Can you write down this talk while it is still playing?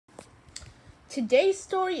Today's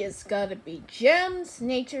story is gonna be Gems,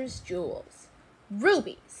 Nature's Jewels,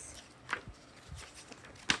 Rubies.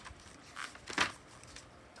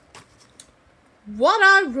 What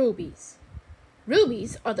are rubies?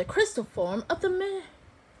 Rubies are the crystal form of the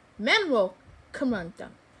mineral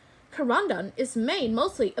corundum. Corundum is made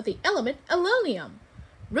mostly of the element aluminum.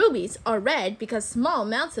 Rubies are red because small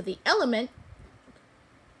amounts of the element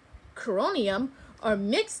coronium are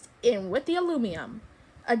mixed in with the aluminum.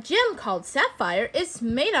 A gem called sapphire is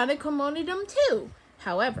made out of coronium too.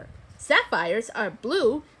 However, sapphires are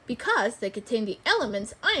blue because they contain the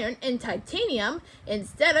elements iron and titanium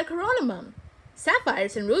instead of coronium.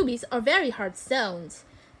 Sapphires and rubies are very hard stones.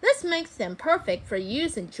 This makes them perfect for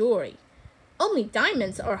use in jewelry. Only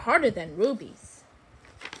diamonds are harder than rubies.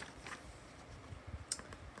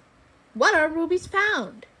 What are rubies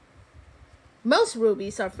found? Most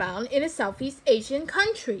rubies are found in the Southeast Asian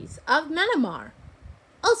countries of Myanmar,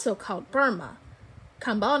 also called Burma,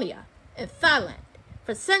 Cambodia, and Thailand.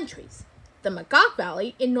 For centuries, the Magog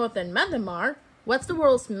Valley in northern Myanmar was the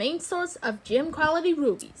world's main source of gem-quality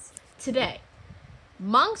rubies. Today,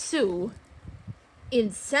 Mongsu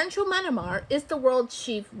in central Myanmar is the world's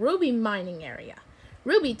chief ruby mining area.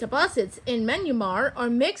 Ruby deposits in Myanmar are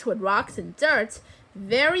mixed with rocks and dirt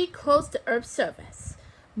very close to Earth's surface.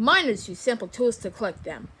 Miners use simple tools to collect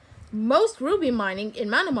them. Most ruby mining in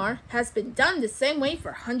Myanmar has been done the same way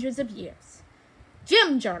for hundreds of years.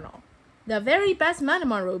 Gem Journal. The very best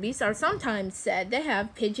Myanmar rubies are sometimes said they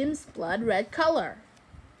have pigeon's blood red color.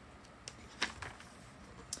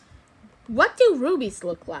 What do rubies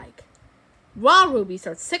look like? Raw rubies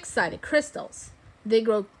are six-sided crystals. They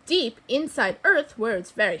grow deep inside Earth where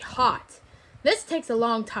it's very hot. This takes a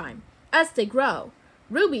long time. As they grow,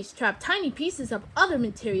 rubies trap tiny pieces of other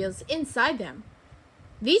materials inside them.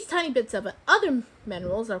 These tiny bits of other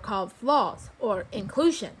minerals are called flaws or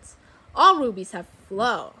inclusions. All rubies have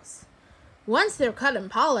flaws. Once they're cut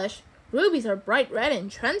and polished, rubies are bright red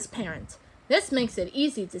and transparent. This makes it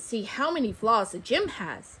easy to see how many flaws a gem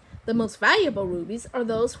has. The most valuable rubies are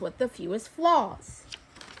those with the fewest flaws.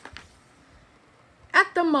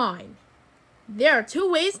 At the mine, there are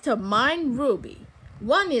two ways to mine ruby.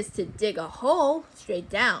 One is to dig a hole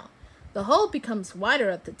straight down. The hole becomes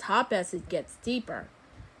wider at the top as it gets deeper.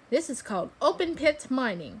 This is called open pit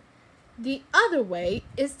mining. The other way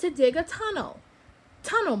is to dig a tunnel.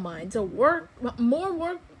 Tunnel mines are more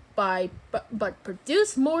work but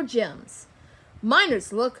produce more gems.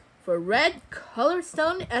 Miners look for red colored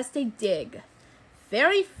stone as they dig.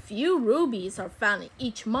 Very few rubies are found in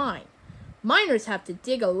each mine. Miners have to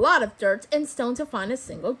dig a lot of dirt and stone to find a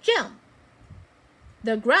single gem.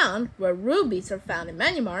 The ground where rubies are found in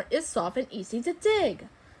Myanmar is soft and easy to dig.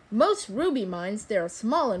 Most ruby mines there are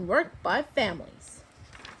small and worked by families.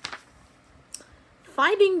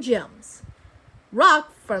 Finding gems.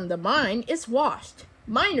 Rock from the mine is washed.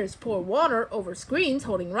 Miners pour water over screens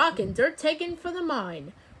holding rock and dirt taken from the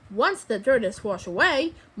mine. Once the dirt is washed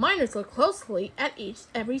away, miners look closely at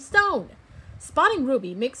every stone. Spotting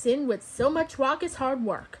ruby mixed in with so much rock is hard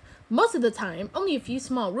work. Most of the time, only a few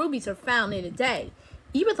small rubies are found in a day.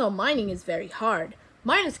 Even though mining is very hard,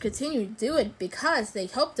 miners continue to do it because they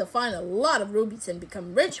hope to find a lot of rubies and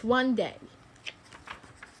become rich one day.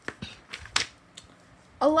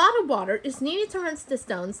 A lot of water is needed to rinse the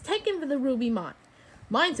stones taken from the ruby mine.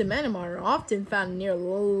 Mines in Myanmar are often found near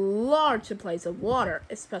large supplies of water,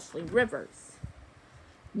 especially rivers.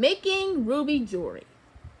 Making ruby jewelry.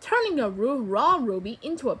 Turning a raw ruby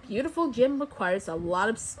into a beautiful gem requires a lot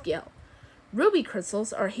of skill. Ruby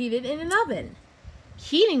crystals are heated in an oven.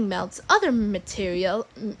 Heating melts other minerals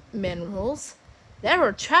that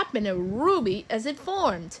were trapped in a ruby as it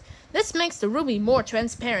formed. This makes the ruby more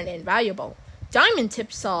transparent and valuable. Diamond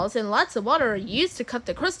tip saws and lots of water are used to cut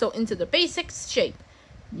the crystal into the basic shape.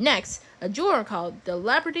 Next, a jeweler called the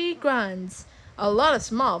laboratory grinds a lot of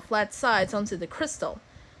small flat sides onto the crystal.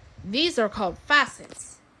 These are called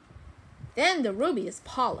facets. Then the ruby is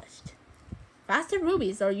polished. Facet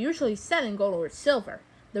rubies are usually set in gold or silver.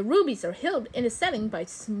 The rubies are held in a setting by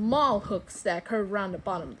small hooks that curve around the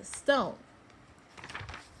bottom of the stone.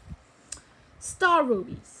 Star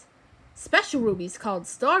rubies. Special rubies called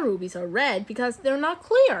star rubies are red because they're not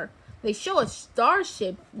clear. They show a star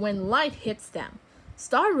shape when light hits them.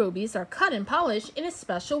 Star rubies are cut and polished in a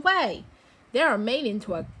special way. They are made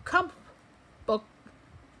into a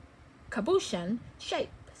cabochon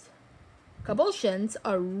shape. Cabochons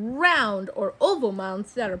are round or oval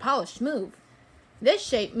mounds that are polished smooth. This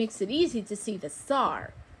shape makes it easy to see the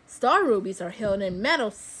star. Star rubies are held in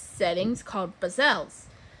metal settings called bezels.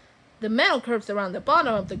 The metal curves around the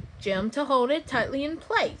bottom of the gem to hold it tightly in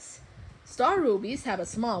place. Star rubies have a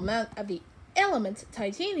small amount of the element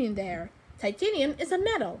titanium there. Titanium is a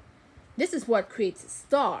metal. This is what creates a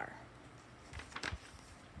star.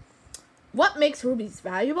 What makes rubies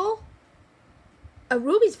valuable? A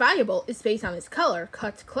ruby's valuable is based on its color,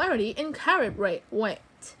 cut clarity, and carat weight.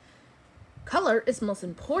 Color is most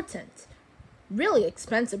important. Really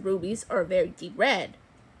expensive rubies are very deep red.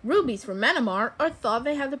 Rubies from Myanmar are thought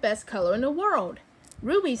they have the best color in the world.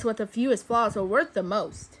 Rubies with the fewest flaws are worth the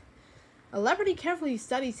most. A laboratory carefully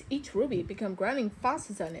studies each ruby, become grinding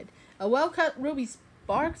facets on it. A well-cut ruby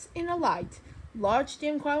sparks in the light. Large,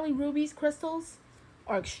 dim quality rubies crystals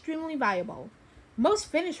are extremely valuable. Most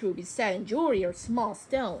finished rubies set in jewelry or small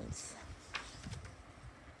stones.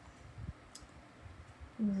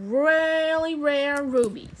 Really rare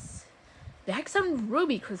rubies. The hexagon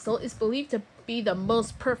ruby crystal is believed to be the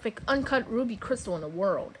most perfect uncut ruby crystal in the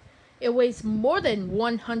world. It weighs more than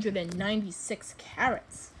 196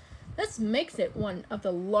 carats. This makes it one of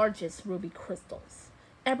the largest ruby crystals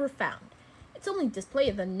ever found. It's only displayed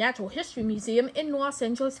at the Natural History Museum in Los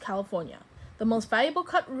Angeles, California. The most valuable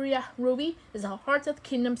cut ruby is a Heart of the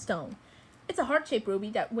Kingdom stone. It's a heart-shaped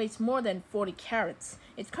ruby that weighs more than 40 carats.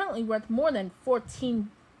 It's currently worth more than $14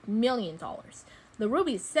 million. The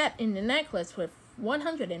ruby is set in a necklace with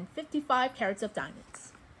 155 carats of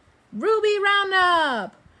diamonds. Ruby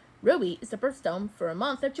Roundup! Ruby is the birthstone for a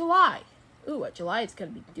month of July. Ooh, July is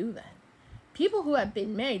going to be due then. People who have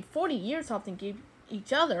been married 40 years often give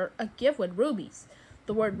each other a gift with rubies.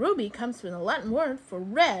 The word ruby comes from the Latin word for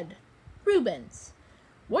red, Rubens.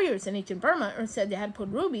 Warriors in ancient Burma are said to have put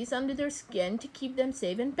rubies under their skin to keep them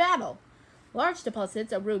safe in battle. Large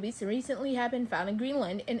deposits of rubies recently have been found in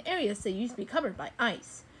Greenland in areas that used to be covered by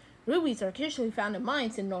ice. Rubies are occasionally found in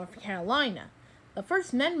mines in North Carolina. The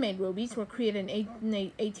first man-made rubies were created in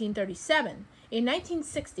 1837. In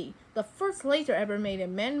 1960, the first laser ever made a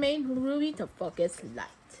man-made ruby to focus light.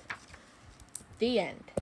 The end.